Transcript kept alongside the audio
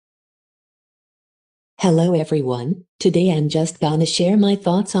Hello everyone, today I'm just gonna share my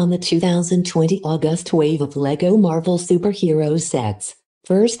thoughts on the 2020 August wave of LEGO Marvel superhero sets.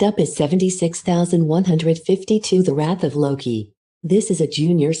 First up is 76,152 The Wrath of Loki. This is a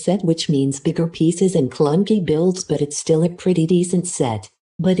junior set, which means bigger pieces and clunky builds, but it's still a pretty decent set.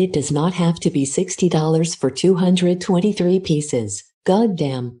 But it does not have to be $60 for 223 pieces.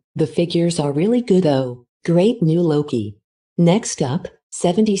 Goddamn, the figures are really good though. Great new Loki. Next up,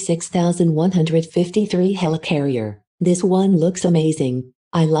 76,153 Helicarrier. This one looks amazing.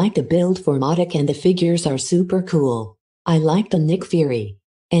 I like the build for Modok and the figures are super cool. I like the Nick Fury.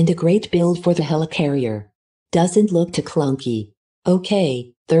 And a great build for the Helicarrier. Doesn't look too clunky.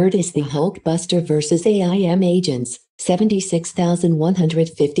 Okay, third is the Hulkbuster vs AIM Agents,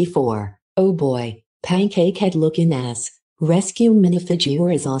 76,154. Oh boy, pancake head looking ass. Rescue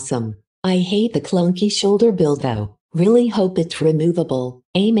minifigure is awesome. I hate the clunky shoulder build though. Really hope it's removable.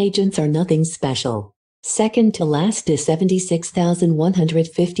 AIM agents are nothing special. Second to last is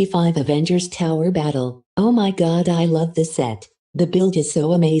 76,155 Avengers Tower Battle. Oh my god, I love this set. The build is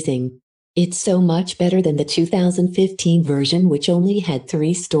so amazing. It's so much better than the 2015 version, which only had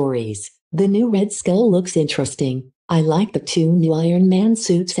 3 stories. The new Red Skull looks interesting. I like the 2 new Iron Man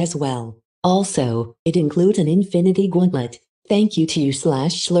suits as well. Also, it includes an Infinity Gauntlet. Thank you to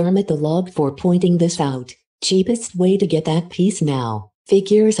you/Slurm the log for pointing this out. Cheapest way to get that piece now.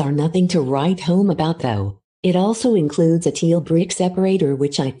 Figures are nothing to write home about though. It also includes a teal brick separator,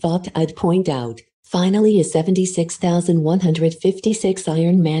 which I thought I'd point out. Finally, a 76,156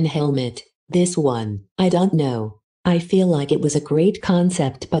 Iron Man helmet. This one, I don't know. I feel like it was a great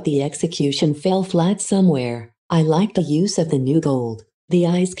concept, but the execution fell flat somewhere. I like the use of the new gold. The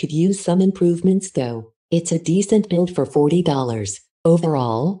eyes could use some improvements though. It's a decent build for $40.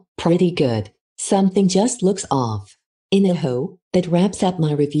 Overall, pretty good. Something just looks off. Anyhow, that wraps up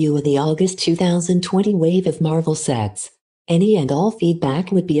my review of the August 2020 wave of Marvel sets. Any and all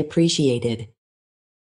feedback would be appreciated.